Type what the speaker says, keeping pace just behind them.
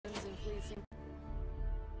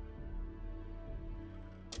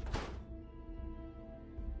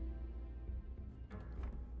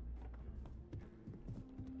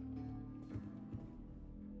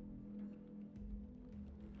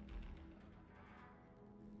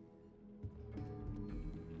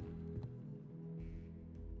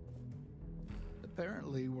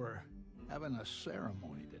apparently we're having a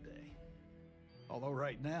ceremony today. Although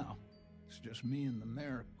right now, it's just me and the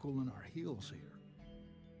mayor cooling our heels here.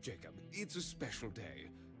 Jacob, it's a special day.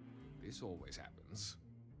 This always happens.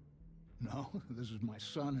 No, this is my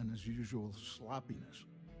son and his usual sloppiness.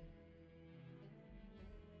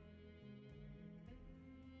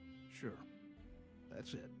 Sure,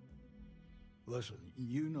 that's it. Listen,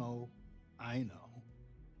 you know, I know.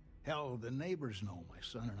 Hell, the neighbors know my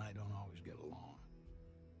son and I don't always get along.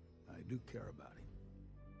 I do care about him.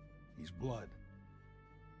 He's blood.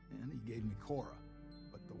 And he gave me Cora.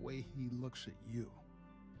 But the way he looks at you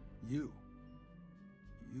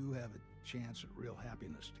have a chance at real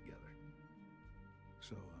happiness together.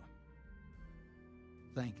 So,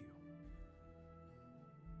 thank you.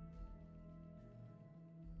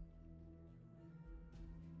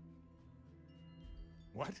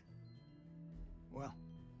 What? Well,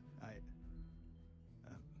 I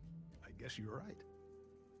guess you're right.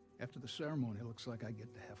 After the ceremony, it looks like I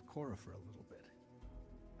get to have Cora for a little bit.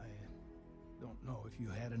 I don't know if you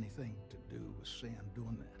had anything to do with Sam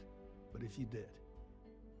doing that, but if you did,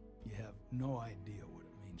 you have no idea what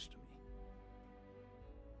it means to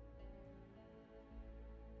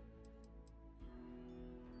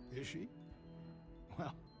me. Is she?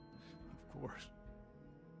 Well, of course.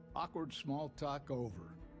 Awkward small talk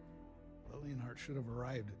over. Lillianhart should have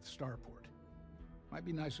arrived at the starport. Might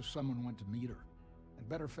be nice if someone went to meet her. And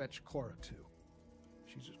better fetch Cora, too.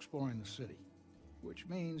 She's exploring the city. Which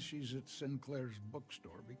means she's at Sinclair's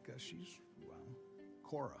bookstore because she's, well,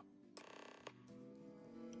 Cora.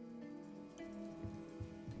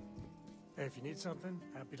 Hey, if you need something,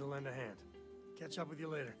 happy to lend a hand. Catch up with you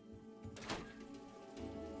later.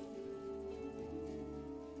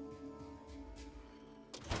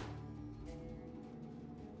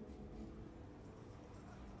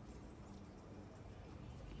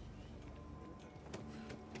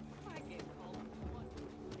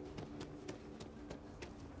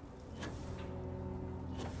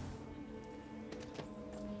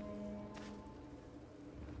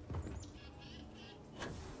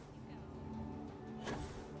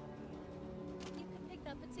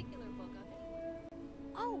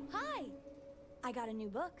 Oh, hi! I got a new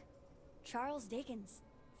book. Charles Dickens.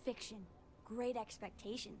 Fiction. Great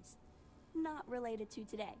Expectations. Not related to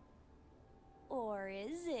today. Or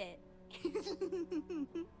is it?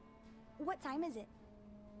 What time is it?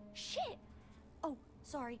 Shit! Oh,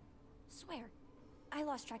 sorry. Swear. I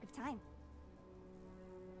lost track of time.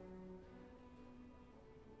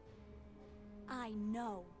 I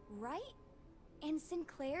know, right? And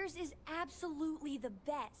Sinclair's is absolutely the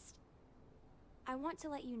best. I want to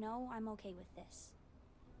let you know I'm okay with this.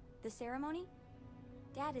 The ceremony?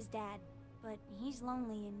 Dad is Dad, but he's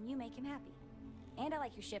lonely and you make him happy. And I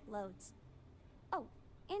like your ship loads. Oh,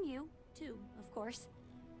 and you, too, of course.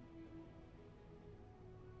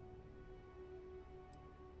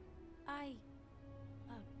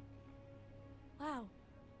 Wow.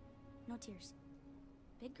 No tears.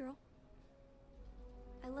 Big girl.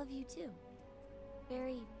 I love you too.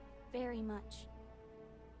 Very, very much.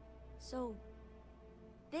 So,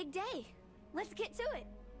 big day. Let's get to it.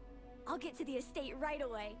 I'll get to the estate right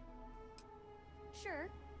away. Sure,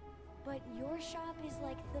 but your shop is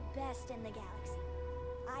like the best in the galaxy.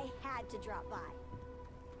 I had to drop by.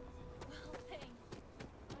 Well, thanks.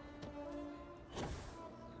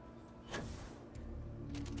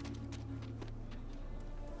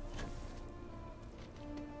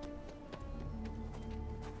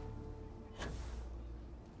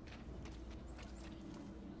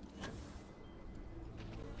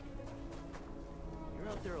 You're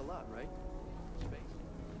out there a lot, right? Space.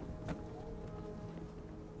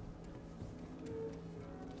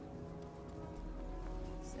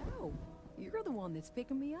 So, you're the one that's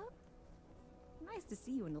picking me up? Nice to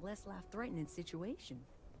see you in a less life-threatening situation.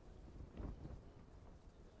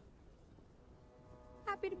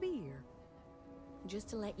 Happy to be here. Just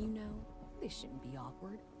to let you know, this shouldn't be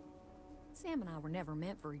awkward. Sam and I were never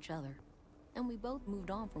meant for each other, and we both moved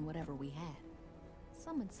on from whatever we had.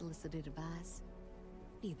 Someone solicited advice.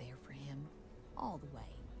 Be there for him, all the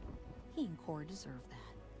way. He and Cora deserve that.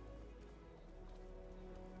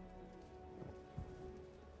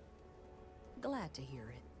 Glad to hear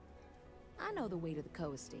it. I know the way to the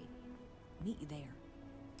co-estate. Meet you there.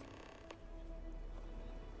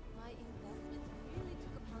 My investments really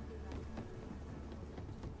took a pounding right.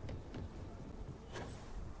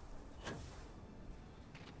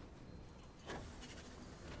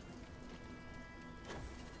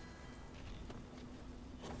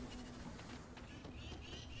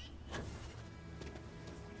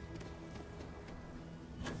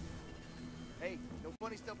 Hey, no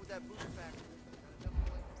funny stuff with that booster factory.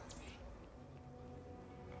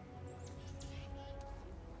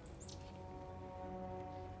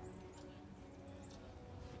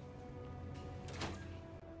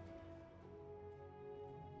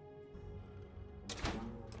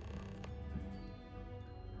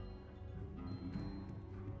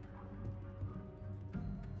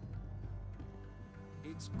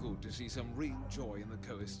 It's good to see some real joy in the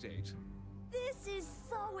co-estate. This is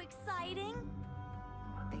so exciting!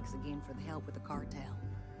 Thanks again for the help with the cartel.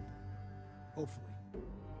 Hopefully,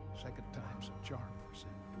 second time's a charm for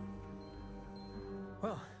Sam.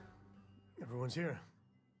 Well, everyone's here.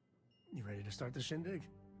 You ready to start the shindig?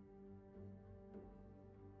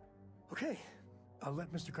 Okay, I'll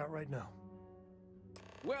let Mr. Cartwright know.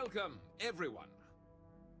 Welcome, everyone.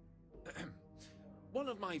 One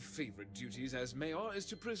of my favorite duties as mayor is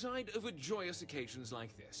to preside over joyous occasions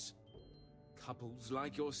like this. Couples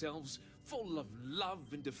like yourselves, full of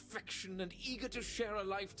love and affection and eager to share a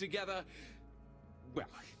life together. Well,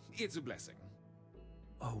 it's a blessing.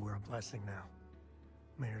 Oh, we're a blessing now.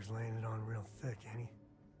 Mayor's laying it on real thick, ain't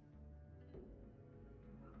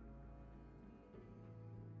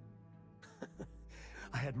he?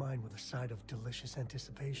 I had mine with a side of delicious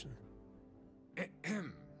anticipation.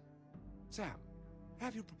 Sam,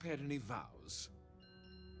 have you prepared any vows?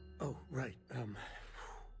 Oh, right.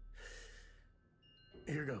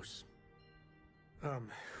 Here goes.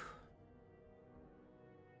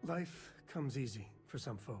 Life comes easy for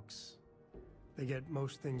some folks. They get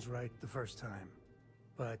most things right the first time.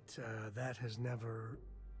 But, that has never,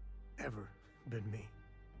 ever been me.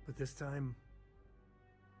 But this time,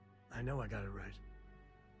 I know I got it right.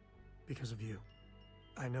 Because of you.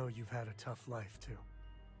 I know you've had a tough life, too.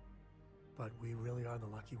 But we really are the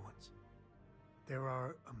lucky ones. There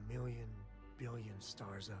are a million, billion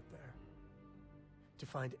stars out there. To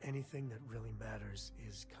find anything that really matters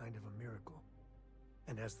is kind of a miracle.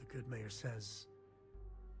 And as the good mayor says,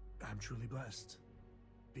 I'm truly blessed.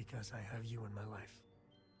 Because I have you in my life.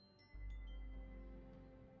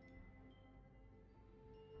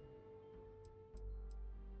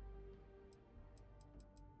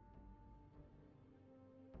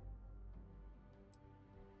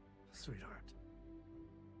 Sweetheart.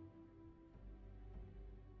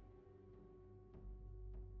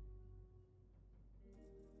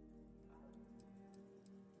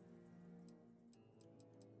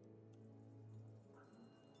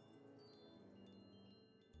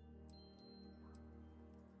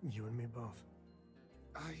 You and me both.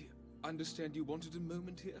 I understand you wanted a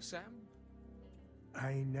moment here, Sam?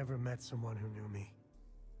 I never met someone who knew me.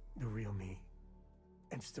 The real me.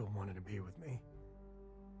 And still wanted to be with me.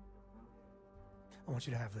 I want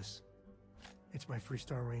you to have this. It's my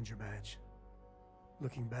Freestar Ranger badge.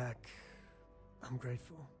 Looking back, I'm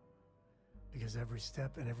grateful. Because every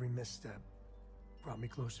step and every misstep brought me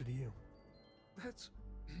closer to you. That's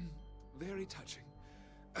very touching.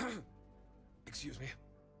 Excuse me.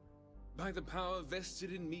 By the power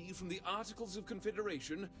vested in me from the Articles of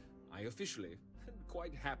Confederation, I officially, and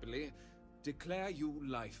quite happily, declare you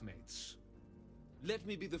life mates. Let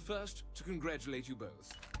me be the first to congratulate you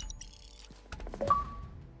both.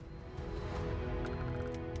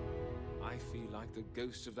 I feel like the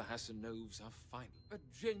ghosts of the Hassanovs are final. A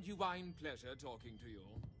genuine pleasure talking to you.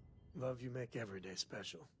 Love you make every day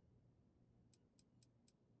special.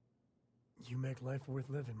 You make life worth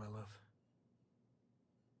living, my love.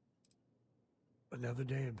 Another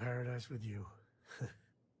day in paradise with you.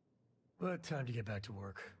 But time to get back to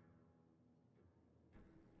work.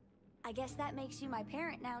 I guess that makes you my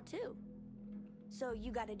parent now, too. So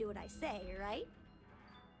you gotta do what I say, right?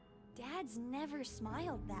 Dad's never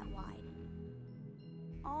smiled that wide.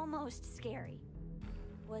 Almost scary.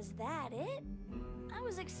 Was that it? I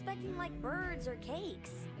was expecting like birds or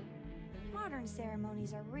cakes. Modern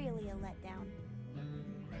ceremonies are really a letdown.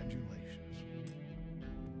 Congratulations.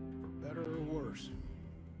 For better or worse,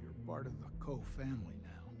 you're part of the Coe family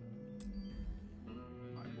now.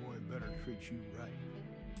 My boy better treat you right.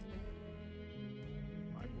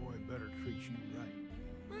 My boy better treat you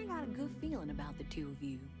right. I got a good feeling about the two of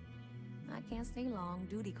you. I can't stay long,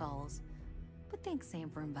 duty calls. But thanks, Sam,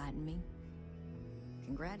 for inviting me.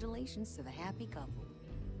 Congratulations to the happy couple.